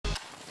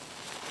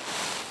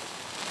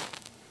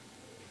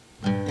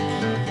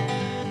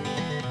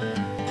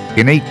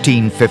In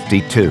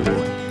 1852,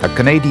 a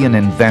Canadian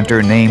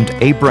inventor named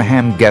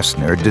Abraham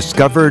Gessner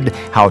discovered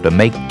how to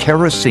make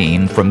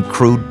kerosene from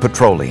crude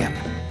petroleum.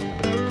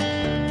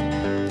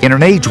 In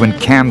an age when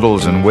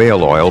candles and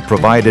whale oil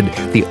provided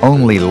the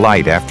only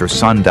light after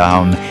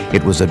sundown,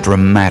 it was a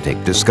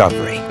dramatic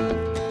discovery.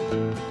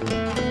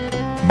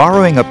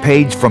 Borrowing a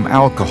page from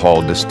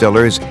alcohol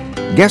distillers,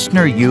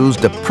 Gessner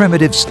used a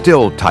primitive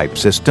still-type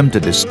system to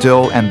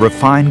distill and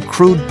refine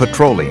crude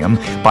petroleum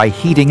by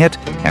heating it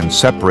and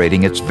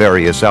separating its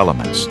various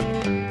elements.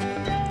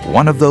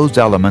 One of those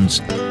elements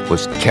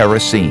was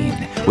kerosene,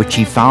 which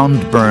he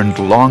found burned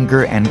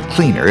longer and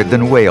cleaner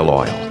than whale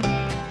oil.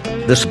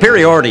 The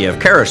superiority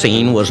of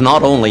kerosene was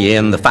not only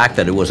in the fact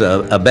that it was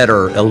a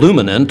better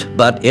illuminant,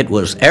 but it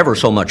was ever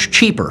so much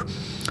cheaper.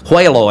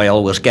 Whale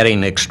oil was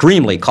getting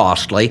extremely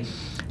costly.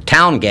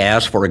 Town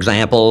gas, for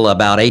example,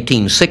 about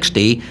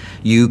 1860,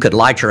 you could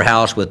light your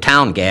house with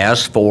town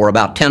gas for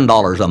about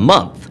 $10 a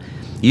month.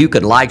 You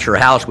could light your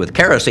house with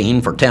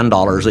kerosene for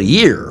 $10 a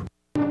year.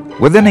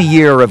 Within a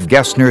year of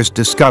Gessner's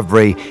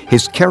discovery,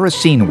 his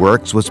kerosene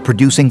works was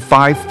producing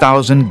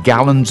 5,000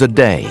 gallons a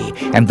day,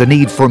 and the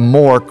need for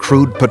more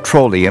crude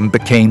petroleum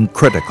became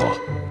critical.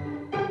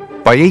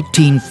 By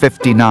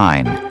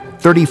 1859,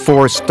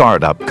 34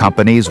 startup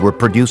companies were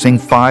producing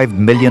 $5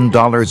 million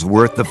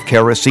worth of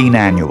kerosene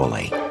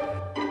annually.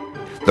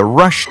 The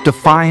rush to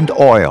find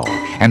oil,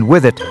 and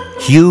with it,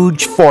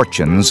 huge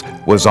fortunes,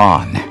 was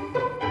on.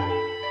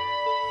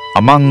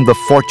 Among the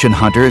fortune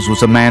hunters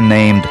was a man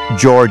named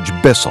George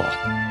Bissell.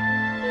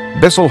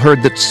 Bissell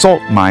heard that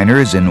salt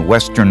miners in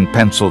western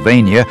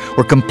Pennsylvania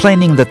were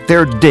complaining that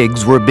their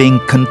digs were being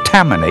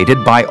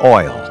contaminated by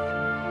oil.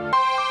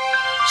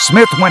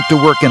 Smith went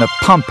to work in a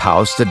pump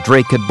house that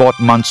Drake had bought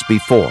months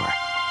before.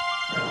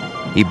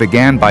 He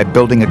began by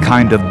building a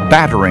kind of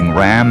battering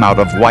ram out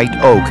of white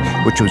oak,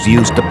 which was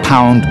used to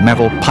pound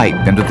metal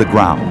pipe into the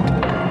ground.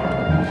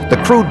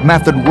 The crude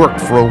method worked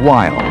for a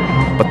while,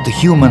 but the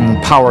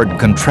human-powered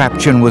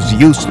contraption was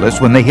useless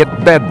when they hit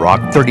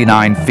bedrock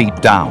 39 feet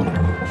down.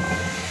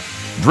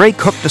 Drake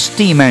hooked a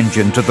steam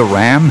engine to the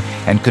ram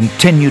and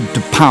continued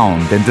to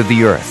pound into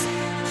the earth.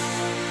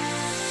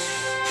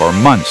 For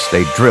months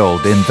they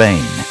drilled in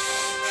vain.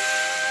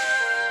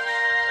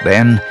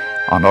 Then,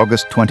 on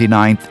August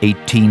 29,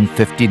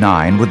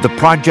 1859, with the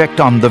project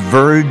on the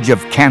verge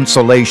of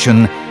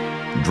cancellation,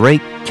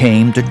 Drake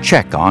came to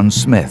check on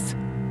Smith.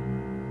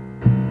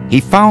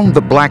 He found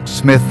the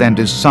blacksmith and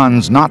his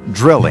sons not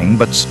drilling,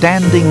 but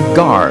standing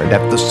guard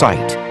at the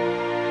site.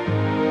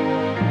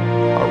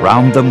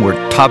 Around them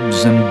were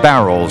tubs and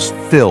barrels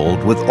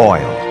filled with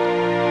oil.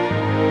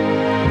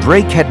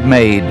 Drake had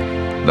made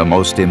the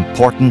most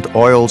important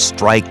oil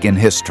strike in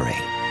history.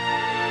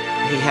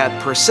 He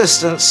had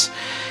persistence,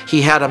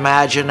 he had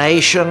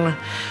imagination,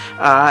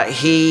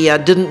 he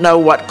didn't know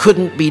what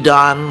couldn't be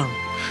done,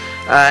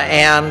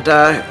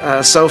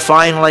 so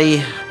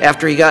finally,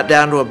 after he got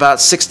down to about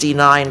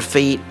 69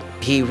 feet,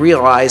 he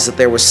realized that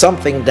there was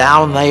something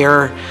down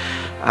there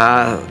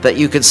that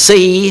you could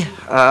see,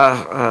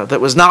 that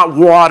was not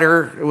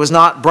water, it was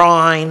not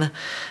brine,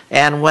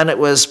 and when it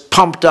was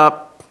pumped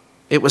up,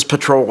 it was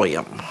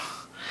petroleum.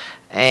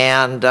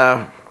 And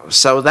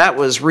so that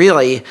was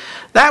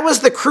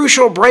the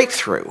crucial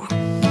breakthrough.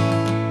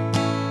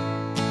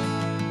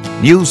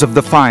 News of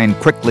the find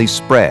quickly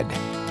spread.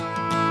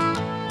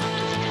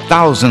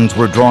 Thousands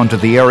were drawn to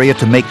the area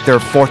to make their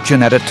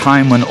fortune at a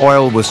time when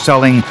oil was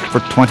selling for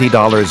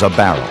 $20 a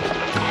barrel.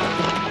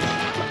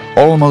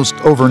 Almost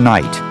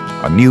overnight,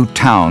 a new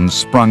town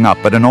sprung up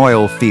at an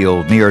oil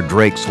field near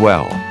Drake's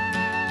Well.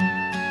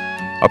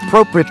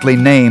 Appropriately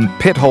named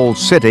Pithole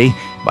City,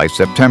 by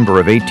September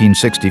of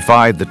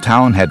 1865, the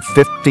town had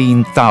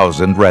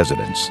 15,000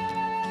 residents.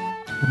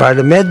 By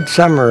the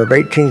midsummer of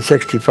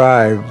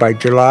 1865, by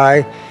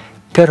July,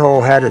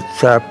 Pithole had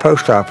its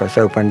post office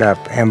opened up,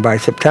 and by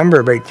September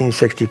of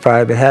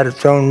 1865, it had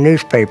its own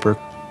newspaper.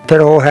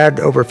 Pithole had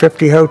over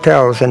 50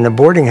 hotels, and the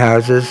boarding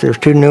houses, there's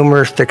too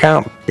numerous to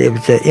count. It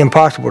was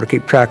impossible to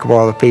keep track of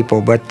all the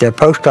people, but the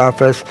post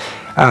office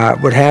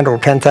would handle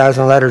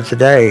 10,000 letters a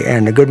day,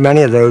 and a good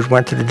many of those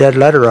went to the dead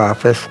letter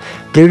office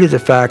due to the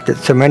fact that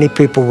so many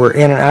people were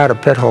in and out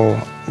of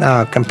Pithole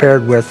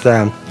compared with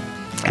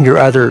your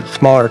other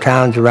smaller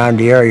towns around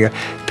the area.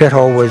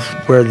 Pithole was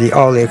where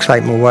all the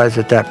excitement was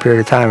at that period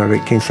of time of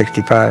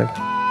 1865.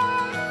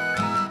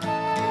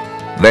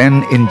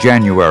 Then, in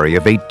January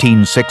of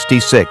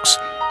 1866,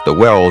 the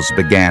wells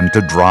began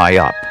to dry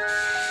up.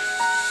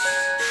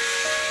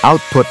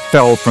 Output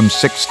fell from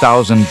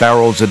 6,000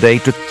 barrels a day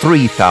to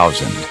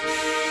 3,000.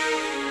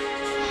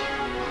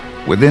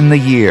 Within the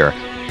year,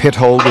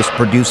 Pithole was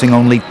producing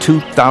only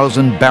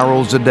 2,000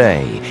 barrels a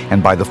day,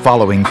 and by the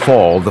following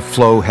fall, the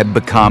flow had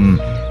become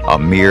a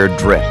mere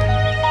drip.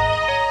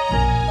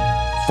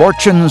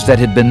 Fortunes that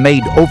had been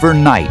made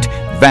overnight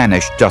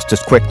vanished just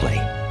as quickly.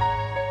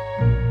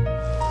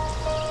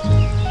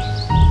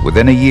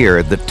 Within a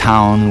year, the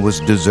town was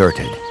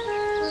deserted.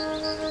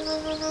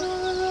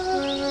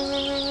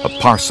 A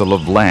parcel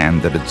of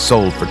land that had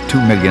sold for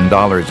 $2 million in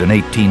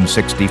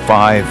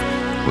 1865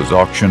 was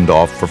auctioned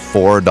off for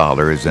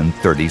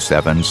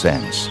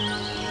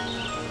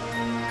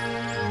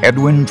 $4.37.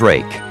 Edwin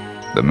Drake,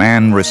 the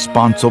man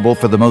responsible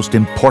for the most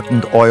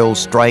important oil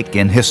strike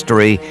in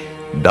history,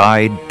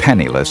 died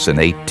penniless in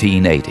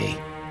 1880.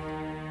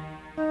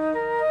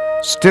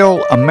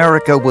 Still,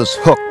 America was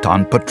hooked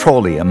on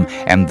petroleum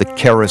and the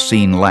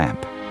kerosene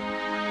lamp.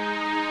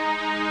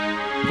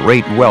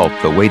 Great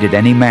wealth awaited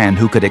any man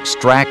who could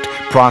extract,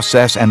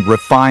 process, and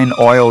refine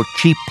oil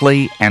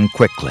cheaply and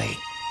quickly.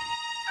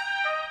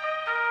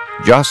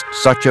 Just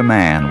such a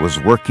man was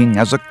working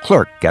as a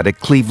clerk at a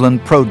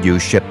Cleveland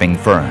produce shipping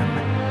firm.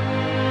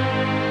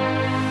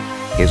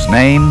 His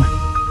name,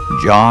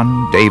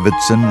 John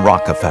Davidson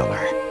Rockefeller.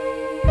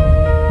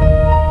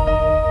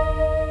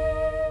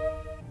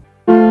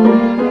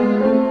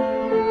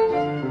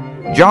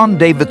 John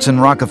Davidson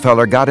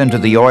Rockefeller got into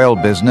the oil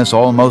business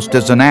almost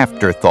as an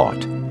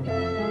afterthought.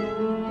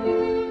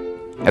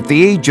 At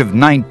the age of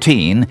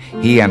 19,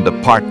 he and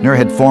a partner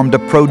had formed a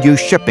produce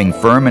shipping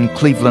firm in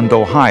Cleveland,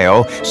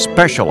 Ohio,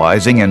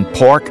 specializing in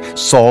pork,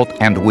 salt,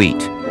 and wheat.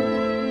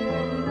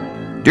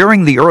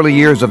 During the early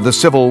years of the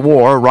Civil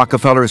War,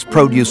 Rockefeller's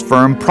produce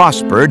firm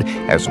prospered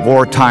as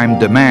wartime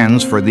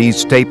demands for these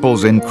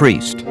staples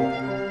increased.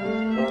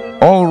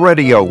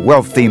 Already a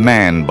wealthy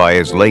man by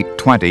his late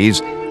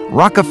 20s,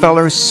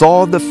 Rockefeller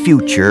saw the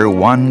future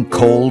one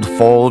cold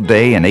fall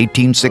day in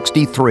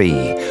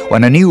 1863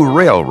 when a new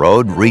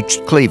railroad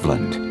reached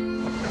Cleveland.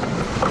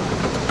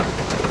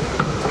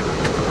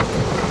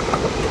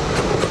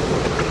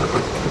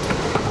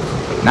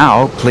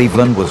 Now,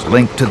 Cleveland was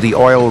linked to the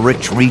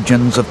oil-rich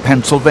regions of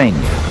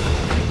Pennsylvania.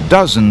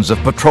 Dozens of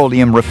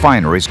petroleum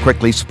refineries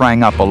quickly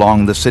sprang up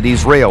along the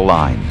city's rail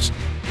lines.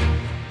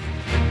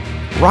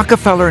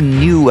 Rockefeller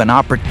knew an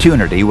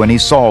opportunity when he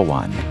saw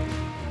one.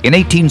 In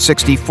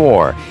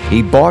 1864,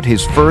 he bought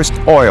his first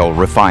oil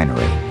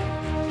refinery.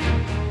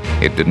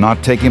 It did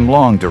not take him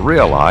long to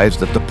realize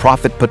that the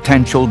profit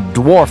potential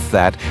dwarfed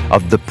that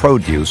of the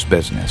produce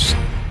business.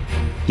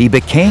 He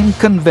became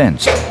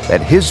convinced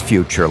that his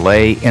future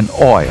lay in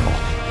oil,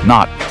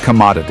 not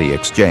commodity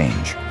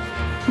exchange.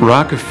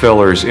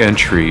 Rockefeller's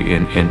entry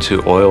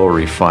into oil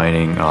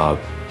refining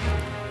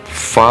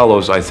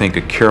follows, I think,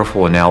 a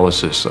careful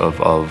analysis of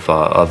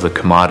the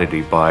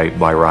commodity by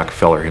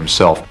Rockefeller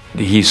himself.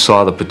 He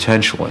saw the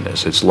potential in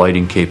this. Its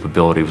lighting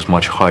capability was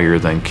much higher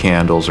than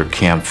candles or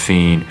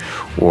camphene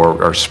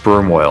or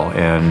sperm oil,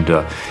 and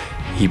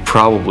he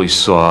probably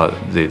saw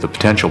the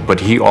potential, but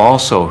he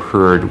also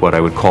heard what I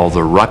would call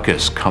the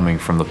ruckus coming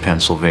from the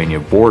Pennsylvania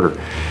border,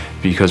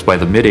 because by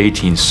the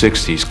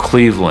mid-1860s,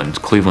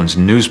 Cleveland's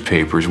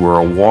newspapers were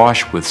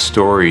awash with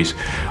stories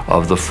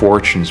of the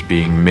fortunes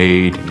being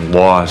made and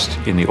lost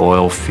in the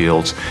oil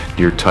fields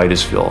near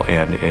Titusville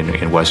and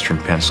in western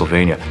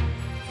Pennsylvania.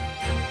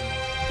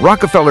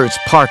 Rockefeller's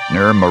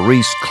partner,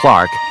 Maurice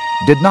Clark,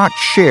 did not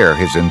share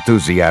his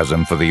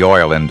enthusiasm for the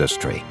oil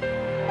industry.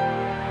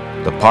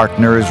 The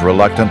partners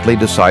reluctantly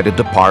decided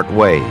to part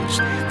ways.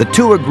 The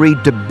two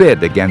agreed to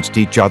bid against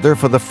each other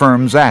for the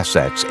firm's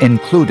assets,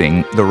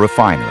 including the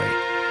refinery.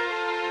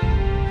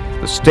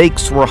 The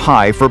stakes were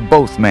high for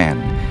both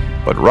men,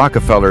 but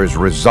Rockefeller's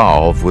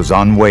resolve was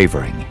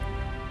unwavering.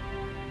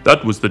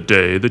 That was the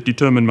day that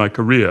determined my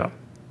career.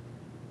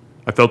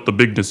 I felt the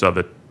bigness of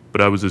it, but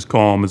I was as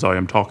calm as I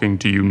am talking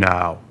to you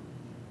now.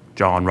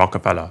 John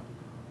Rockefeller.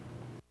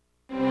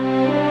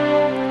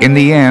 In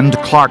the end,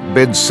 Clark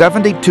bid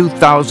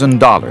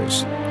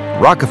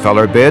 $72,000.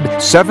 Rockefeller bid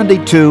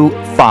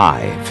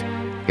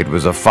 $72,500. It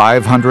was a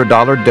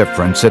 $500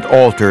 difference that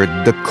altered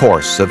the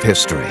course of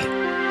history.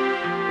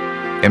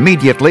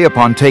 Immediately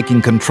upon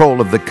taking control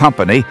of the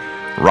company,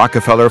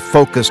 Rockefeller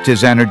focused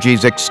his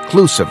energies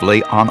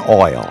exclusively on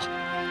oil.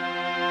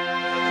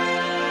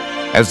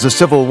 As the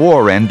Civil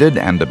War ended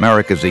and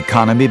America's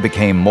economy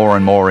became more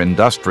and more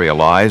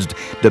industrialized,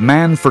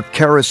 demand for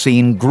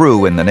kerosene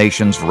grew in the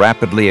nation's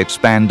rapidly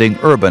expanding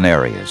urban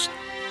areas.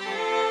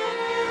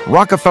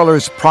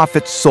 Rockefeller's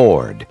profits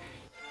soared.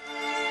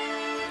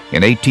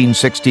 In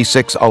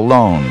 1866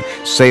 alone,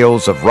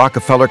 sales of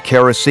Rockefeller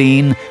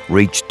kerosene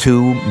reached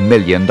 $2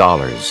 million.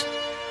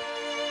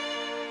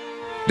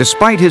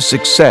 Despite his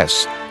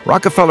success,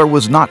 Rockefeller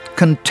was not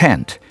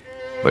content,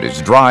 but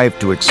his drive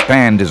to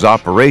expand his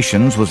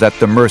operations was at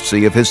the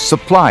mercy of his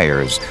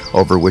suppliers,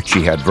 over which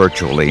he had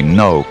virtually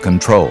no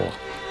control.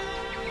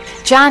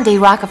 John D.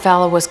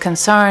 Rockefeller was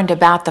concerned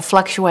about the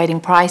fluctuating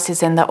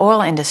prices in the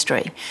oil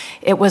industry.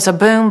 It was a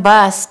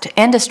boom-bust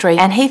industry,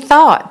 and he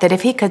thought that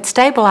if he could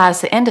stabilize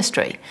the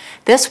industry,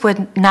 this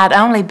would not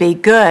only be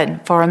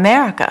good for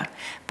America,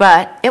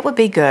 but it would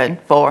be good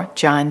for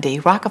John D.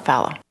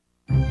 Rockefeller.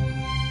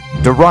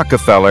 To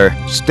Rockefeller,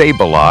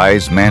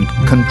 stabilize meant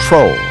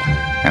control,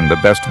 and the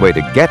best way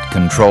to get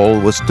control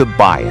was to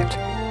buy it.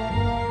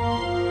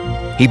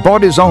 He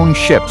bought his own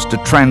ships to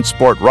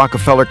transport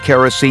Rockefeller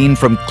kerosene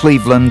from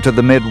Cleveland to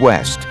the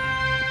Midwest,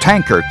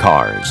 tanker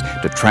cars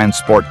to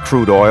transport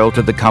crude oil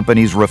to the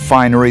company's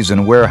refineries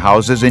and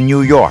warehouses in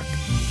New York.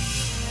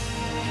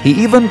 He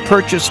even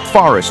purchased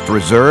forest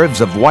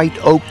reserves of white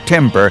oak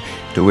timber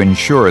to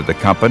ensure the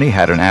company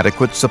had an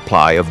adequate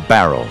supply of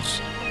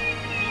barrels.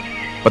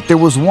 But there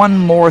was one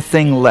more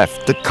thing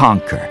left to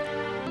conquer.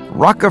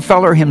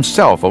 Rockefeller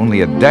himself,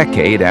 only a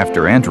decade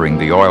after entering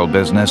the oil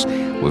business,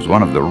 was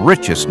one of the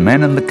richest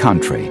men in the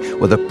country,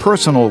 with a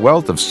personal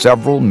wealth of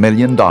several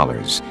 $million.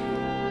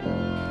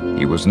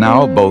 He was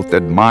now both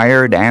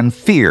admired and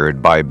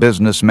feared by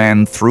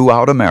businessmen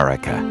throughout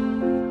America.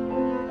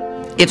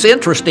 It's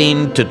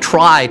interesting to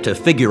try to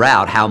figure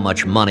out how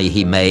much money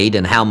he made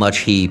and how much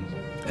he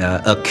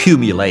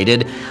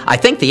accumulated. I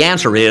think the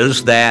answer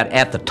is that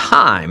at the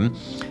time,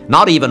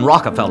 not even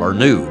Rockefeller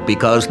knew,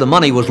 because the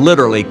money was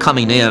literally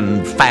coming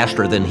in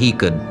faster than he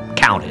could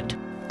count it.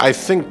 I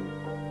think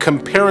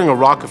comparing a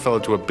Rockefeller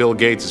to a Bill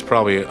Gates is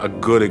probably a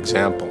good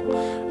example,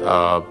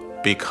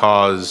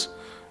 because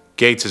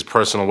Gates'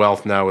 personal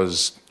wealth now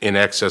is in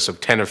excess of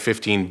 $10 or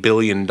 $15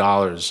 billion,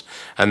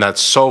 and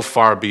that's so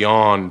far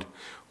beyond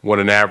what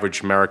an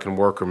average American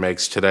worker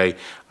makes today.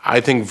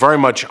 I think very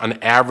much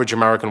an average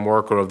American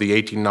worker of the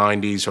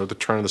 1890s or the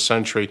turn of the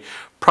century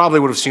probably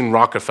would have seen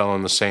Rockefeller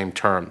in the same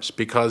terms,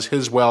 because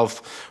his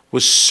wealth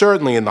was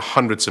certainly in the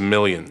hundreds of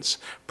millions,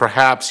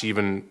 perhaps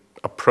even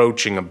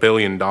approaching $1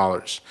 billion.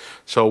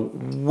 So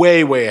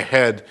way, way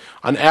ahead.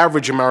 An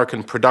average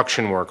American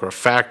production worker, a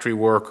factory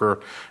worker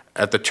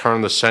at the turn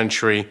of the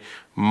century,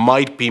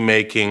 might be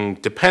making,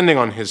 depending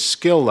on his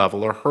skill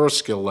level or her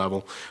skill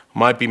level,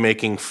 might be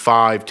making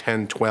 $5,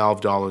 $10,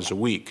 $12 a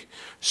week.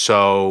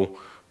 So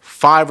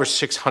 $500 or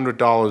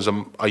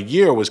 $600 a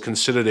year was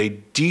considered a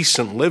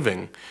decent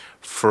living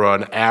for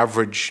an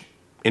average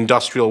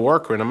industrial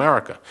worker in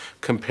America,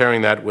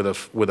 comparing that with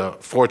a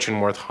fortune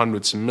worth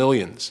hundreds of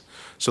millions.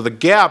 So the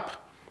gap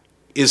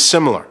is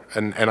similar,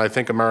 and I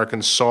think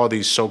Americans saw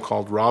these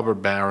so-called robber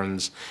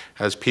barons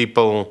as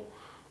people,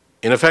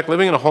 in effect,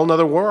 living in a whole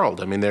other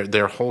world. I mean,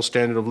 their whole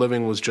standard of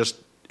living was just,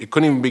 it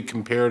couldn't even be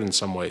compared in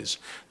some ways.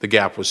 The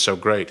gap was so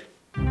great.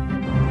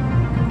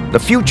 The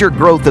future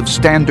growth of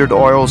Standard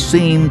Oil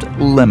seemed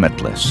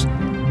limitless.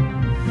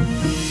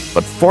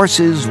 But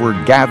forces were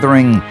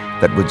gathering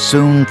that would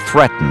soon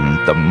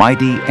threaten the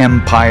mighty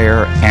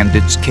empire and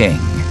its king.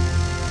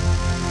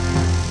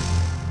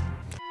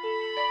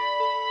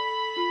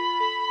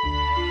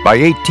 By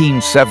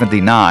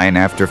 1879,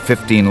 after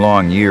 15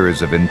 long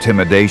years of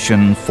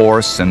intimidation,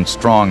 force, and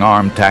strong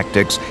arm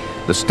tactics,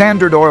 the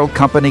Standard Oil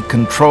Company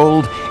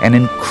controlled an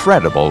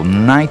incredible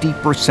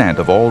 90%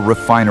 of all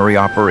refinery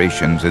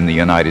operations in the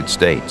United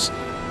States.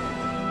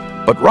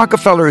 But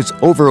Rockefeller's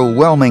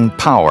overwhelming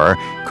power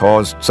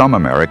caused some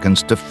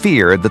Americans to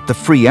fear that the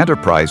free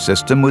enterprise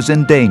system was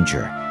in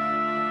danger.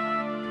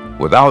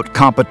 Without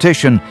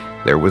competition,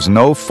 there was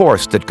no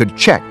force that could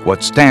check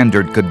what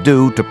Standard could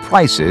do to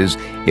prices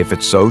if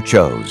it so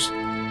chose.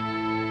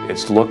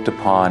 It's looked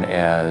upon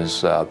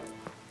as the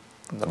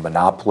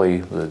monopoly,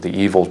 the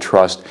evil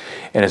trust,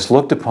 and it's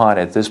looked upon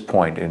at this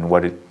point in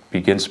what it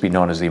begins to be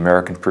known as the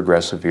American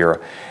Progressive Era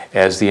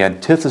as the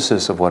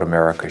antithesis of what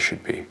America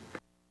should be.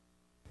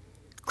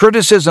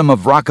 Criticism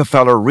of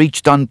Rockefeller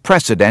reached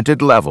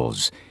unprecedented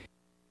levels.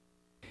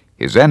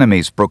 His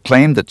enemies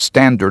proclaimed that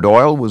Standard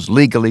Oil was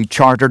legally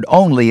chartered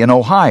only in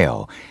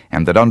Ohio,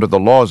 and that under the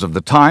laws of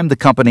the time the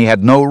company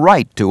had no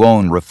right to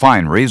own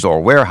refineries or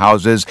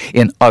warehouses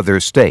in other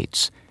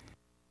states.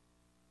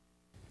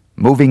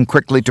 Moving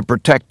quickly to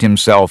protect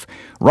himself,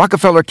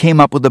 Rockefeller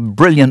came up with a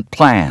brilliant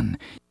plan.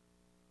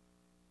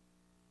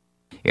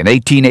 In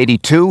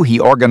 1882, he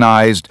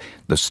organized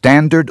the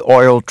Standard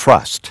Oil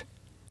Trust.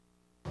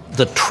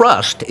 The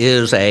trust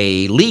is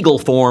a legal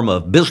form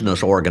of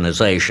business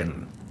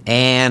organization,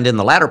 and in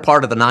the latter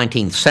part of the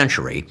 19th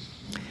century,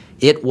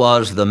 it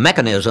was the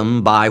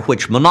mechanism by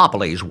which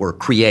monopolies were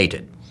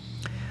created.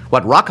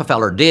 What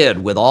Rockefeller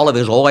did with all of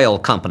his oil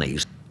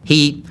companies,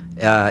 he,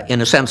 in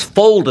a sense,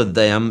 folded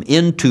them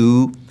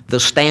into the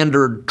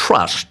Standard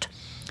Trust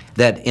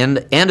that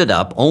ended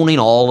up owning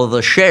all of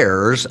the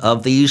shares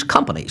of these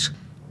companies.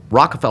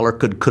 Rockefeller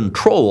could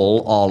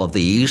control all of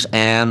these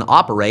and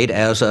operate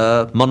as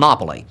a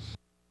monopoly.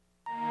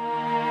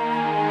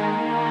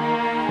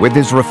 With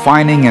his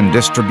refining and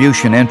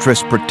distribution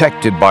interests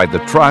protected by the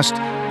trust,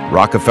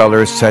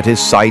 Rockefeller set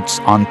his sights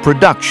on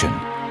production.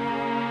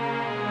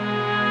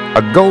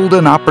 A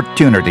golden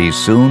opportunity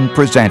soon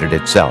presented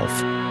itself.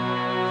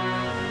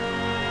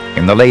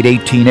 In the late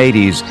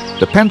 1880s,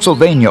 the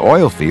Pennsylvania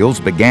oil fields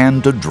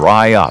began to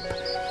dry up.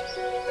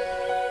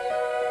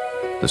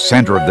 The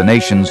center of the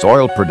nation's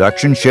oil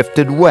production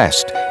shifted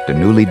west to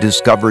newly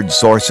discovered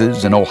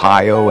sources in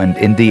Ohio and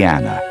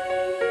Indiana.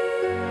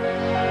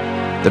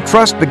 The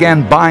trust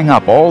began buying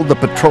up all the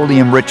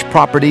petroleum-rich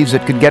properties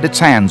it could get its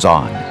hands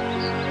on.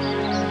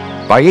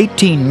 By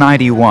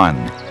 1891,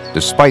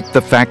 despite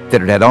the fact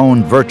that it had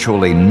owned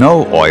virtually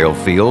no oil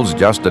fields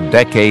just a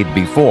decade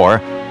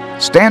before,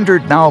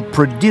 Standard now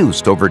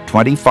produced over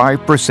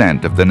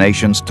 25% of the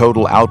nation's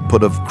total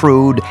output of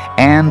crude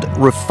and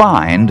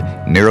refined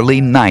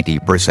nearly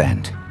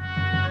 90%.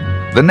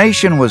 The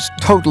nation was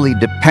totally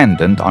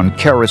dependent on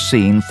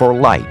kerosene for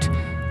light,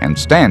 and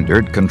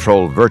Standard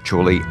controlled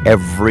virtually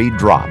every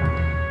drop.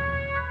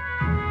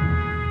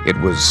 It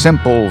was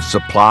simple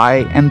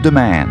supply and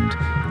demand,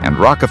 and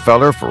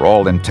Rockefeller, for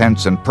all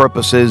intents and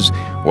purposes,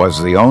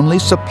 was the only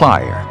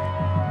supplier.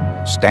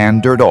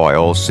 Standard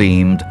Oil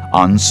seemed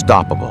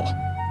unstoppable.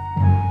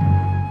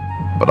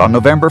 But on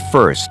November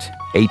 1st,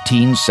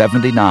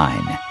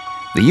 1879,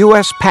 the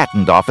U.S.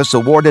 Patent Office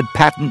awarded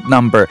patent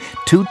number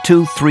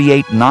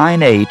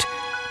 223898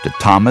 to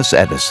Thomas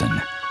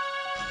Edison.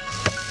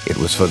 It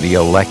was for the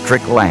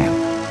electric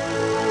lamp.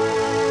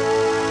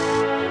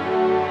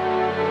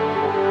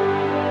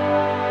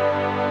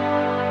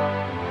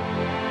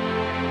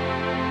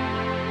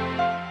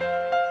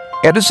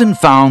 Edison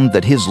found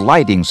that his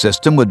lighting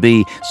system would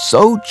be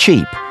so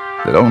cheap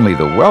that only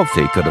the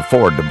wealthy could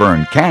afford to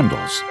burn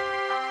candles.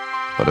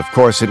 But of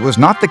course, it was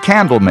not the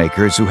candle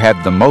makers who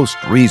had the most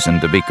reason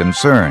to be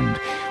concerned.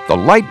 The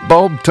light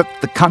bulb took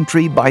the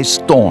country by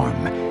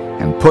storm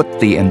and put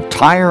the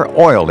entire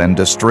oil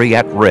industry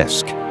at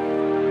risk.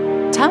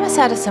 Thomas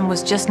Edison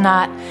was just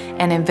not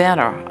an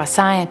inventor, a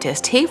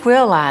scientist. He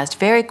realized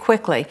very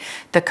quickly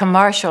the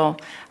commercial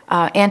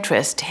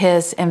interest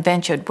his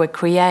invention would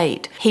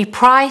create. He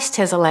priced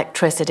his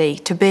electricity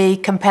to be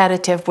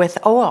competitive with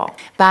oil.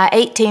 By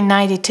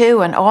 1892,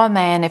 an oil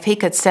man, if he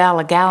could sell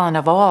a gallon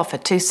of oil for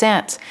 2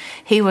 cents,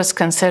 he was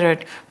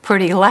considered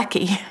pretty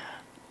lucky.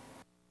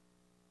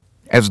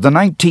 As the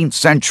 19th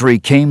century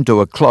came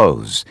to a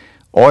close,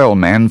 oil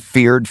men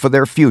feared for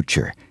their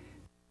future.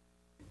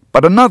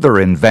 But another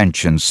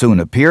invention soon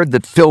appeared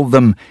that filled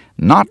them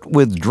not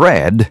with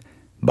dread,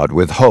 but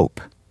with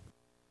hope.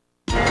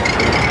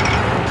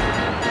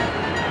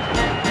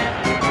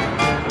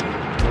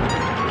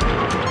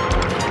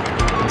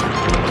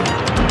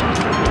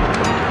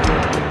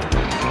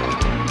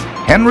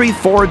 Henry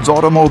Ford's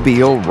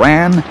automobile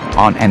ran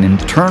on an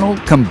internal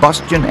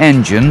combustion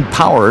engine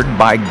powered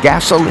by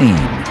gasoline,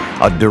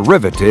 a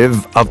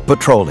derivative of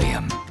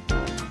petroleum.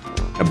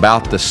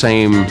 About the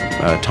same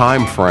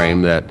time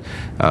frame that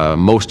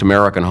most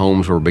American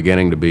homes were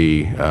beginning to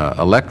be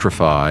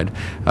electrified,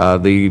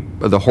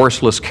 the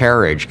horseless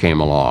carriage came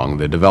along,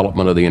 the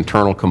development of the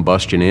internal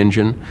combustion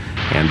engine,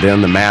 and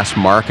then the mass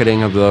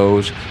marketing of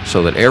those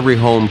so that every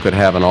home could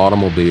have an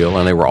automobile,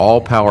 and they were all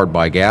powered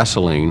by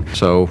gasoline.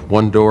 So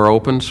one door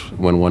opens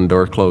when one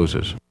door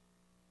closes.